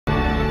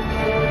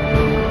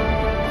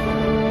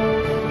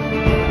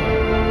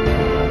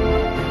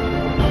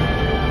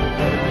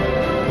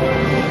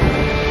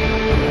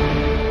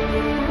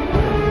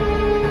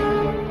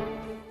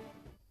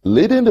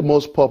leading the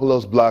most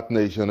populous black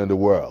nation in the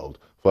world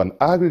for an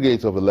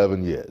aggregate of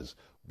 11 years,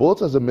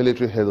 both as a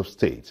military head of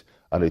state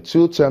and a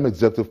two-term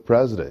executive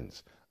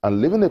president,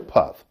 and living a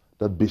path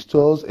that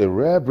bestows a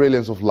rare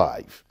brilliance of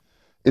life.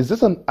 Is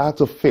this an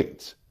act of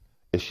fate,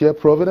 a sheer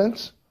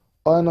providence,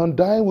 or an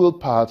undying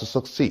willpower to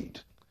succeed?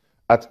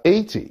 At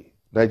 80,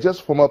 Nigeria's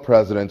former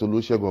president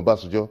Olusegun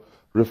Obasanjo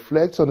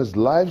reflects on his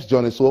life's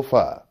journey so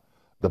far.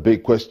 The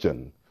big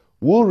question: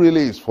 who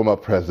really is former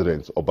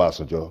President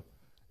Obasanjo?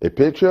 A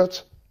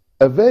patriot?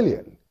 A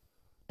valiant?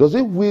 Does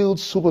he wield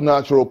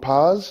supernatural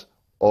powers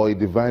or a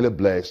divinely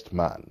blessed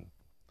man?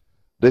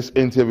 This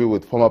interview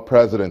with former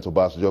President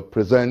Obasanjo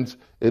presents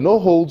a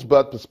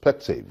no-holds-barred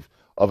perspective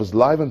of his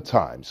life and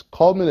times,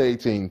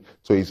 culminating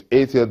to his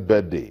 80th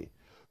birthday.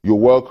 You're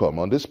welcome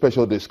on this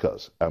special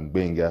discourse. I'm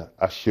Benga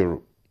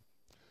Ashiru.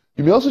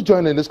 You may also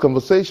join in this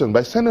conversation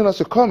by sending us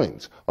your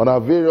comments on our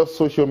various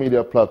social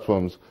media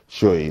platforms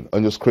showing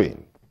on your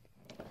screen.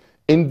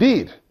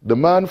 Indeed, the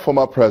man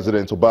former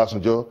President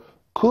Obasanjo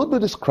could be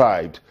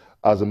described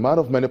as a man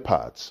of many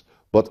parts,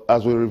 but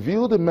as we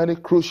review the many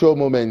crucial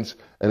moments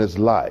in his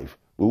life,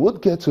 we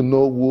would get to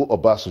know who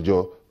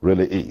Obasanjo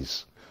really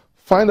is.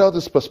 Find out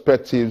his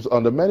perspectives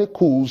on the many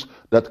coups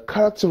that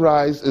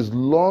characterized his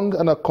long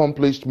and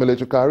accomplished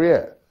military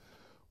career.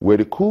 Were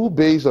the coup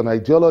based on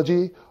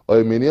ideology or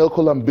a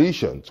maniacal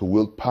ambition to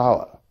wield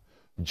power?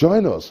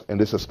 Join us in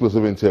this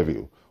exclusive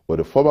interview with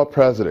the former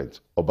President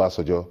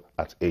Obasanjo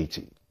at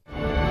 80.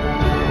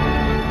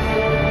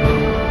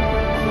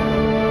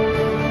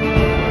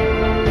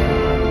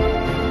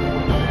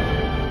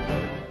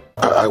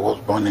 I was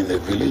born in a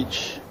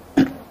village,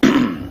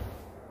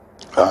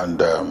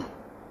 and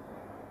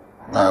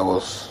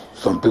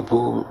some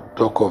people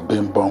talk of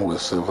being born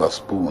with silver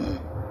spoon.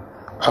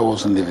 I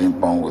wasn't even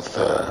born with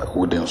a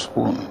wooden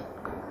spoon.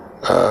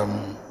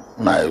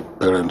 My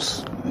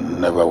parents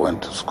never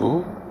went to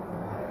school.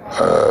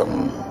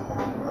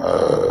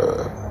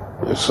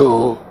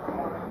 So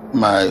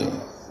my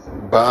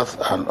birth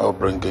and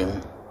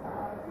upbringing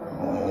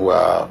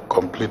were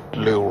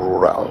completely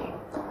rural.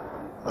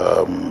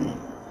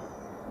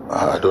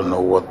 I don't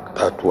know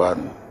what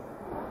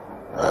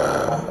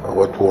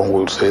one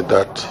will say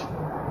that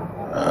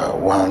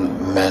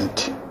one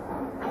meant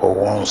for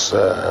one's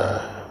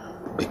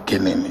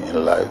beginning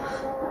in life.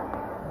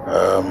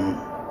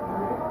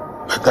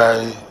 But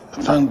I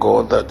thank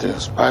God that in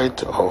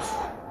spite of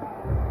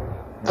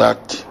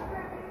that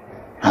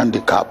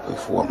handicap,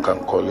 if one can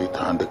call it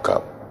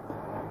handicap,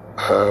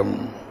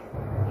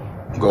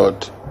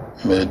 God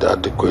made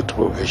adequate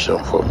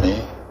provision for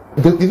me.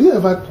 But did it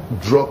ever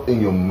drop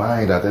in your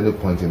mind at any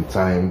point in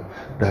time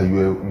that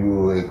you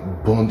were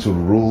born to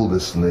rule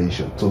this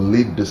nation, to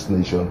lead this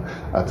nation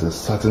at a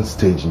certain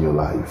stage in your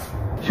life?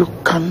 You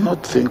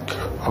cannot think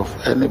of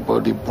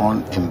anybody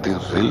born in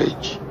this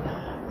village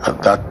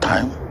at that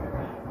time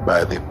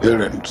by the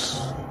parents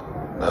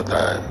that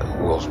I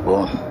was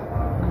born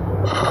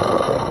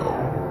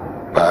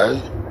by.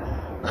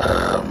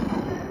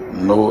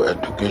 No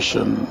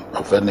education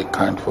of any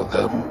kind for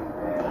them.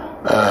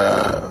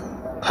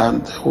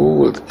 And who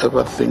would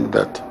ever think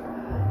that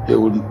he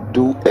would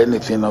do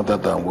anything other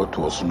than what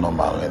was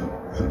normal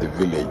in the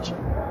village,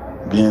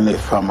 being a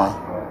farmer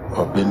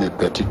or being a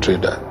petty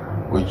trader,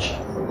 which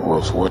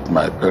was what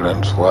my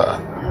parents were.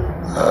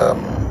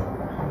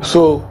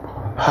 So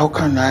how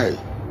can I,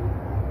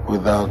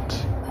 without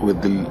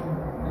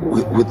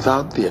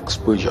the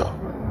exposure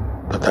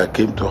that I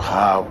came to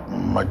have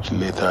much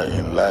later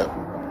in life,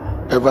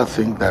 ever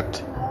think that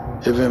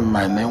even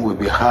my name will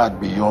be heard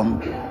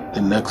beyond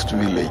the next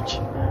village?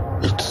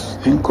 It's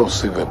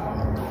inconceivable.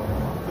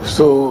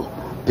 So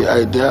the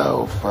idea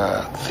of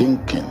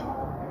thinking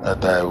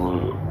that I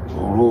will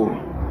rule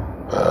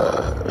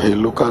a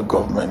local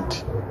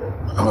government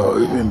or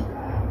even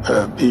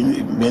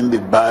being the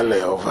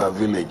ballet of a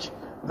village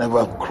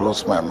never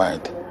crossed my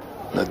mind,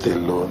 let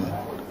alone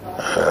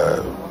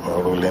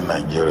ruling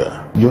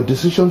Nigeria. Your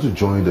decision to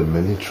join the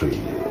military,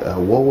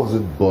 what was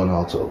it born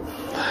out of?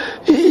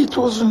 It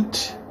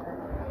wasn't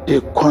a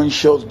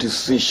conscious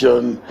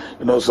decision.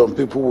 You know, some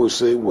people will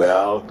say,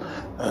 well,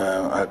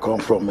 I come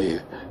from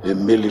a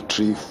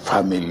military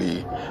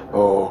family,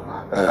 or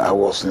I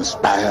was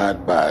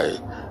inspired by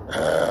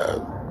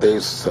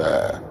this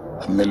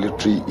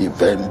military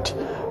event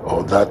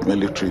or that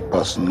military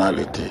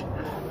personality.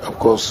 Of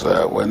course,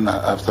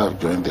 after I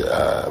joined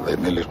the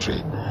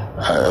military,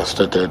 I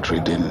started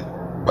reading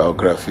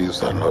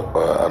biographies and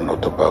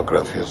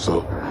autobiographies.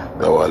 So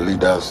there were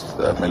leaders,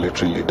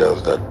 military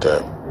leaders that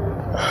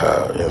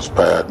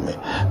inspired me.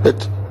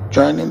 But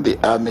joining the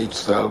army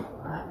itself,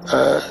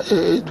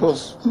 it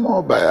was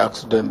more by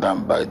accident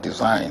than by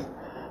design.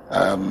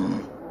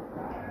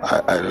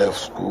 I left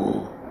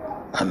school,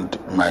 and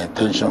my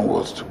intention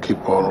was to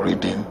keep on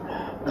reading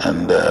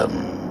and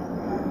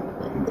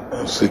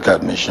seek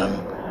admission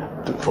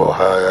for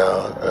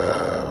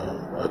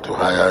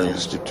higher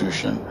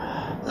institution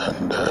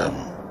and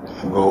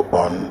go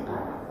on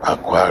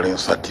acquiring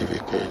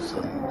certificates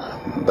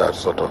and that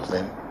sort of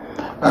thing.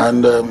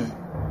 And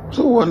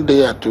so one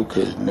day I took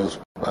a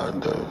newspaper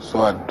and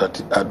saw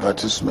that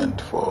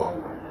advertisement for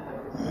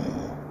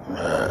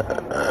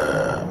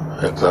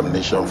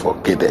examination for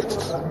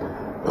cadets,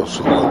 those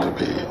who want to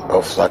be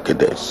officer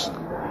cadets.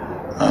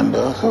 And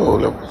so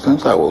look,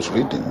 since I was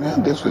reading,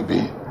 this will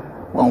be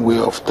one way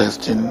of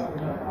testing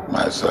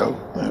myself.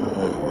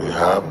 We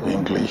have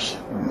English,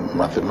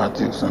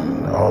 mathematics,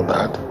 and all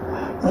that.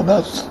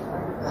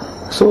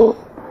 So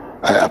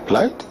I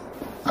applied.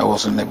 I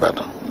was in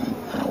Ibadan,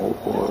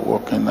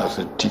 working as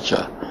a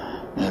teacher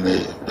in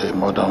a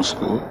modern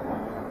school,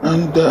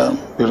 and the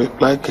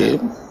reply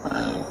came.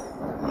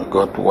 I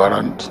got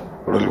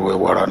railway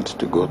warrant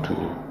to go to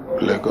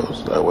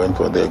Lagos. I went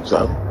for the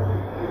exam.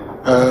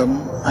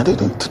 I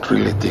didn't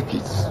really take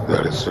it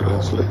very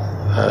seriously.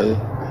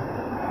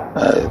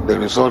 The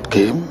result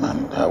came,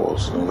 and I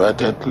was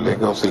invited to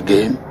Lagos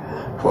again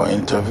for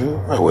interview.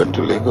 I went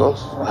to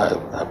Lagos. I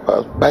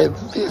passed. By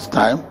this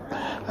time,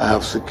 I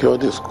have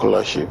secured a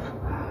scholarship.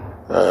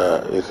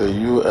 It's a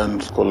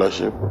UN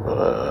scholarship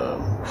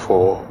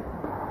for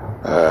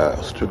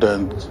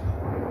students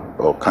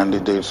or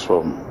candidates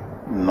from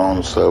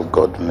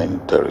non-self-governing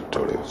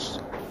territories.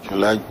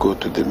 Should I go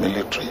to the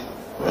military?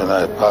 When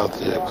I passed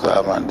the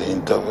exam and the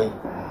interview,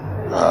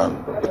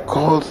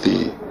 because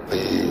the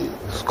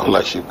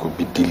scholarship could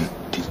be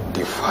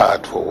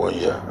deferred for 1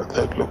 year, I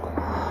said, look,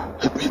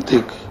 let me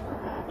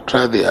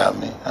try the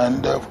army,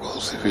 and of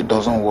course, if it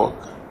doesn't work,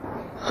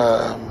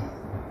 I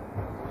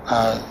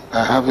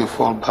have a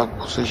fallback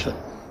position.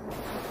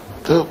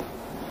 So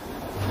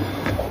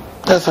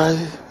that's how,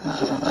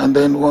 and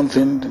then one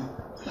thing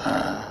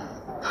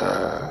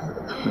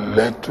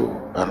led to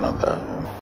another.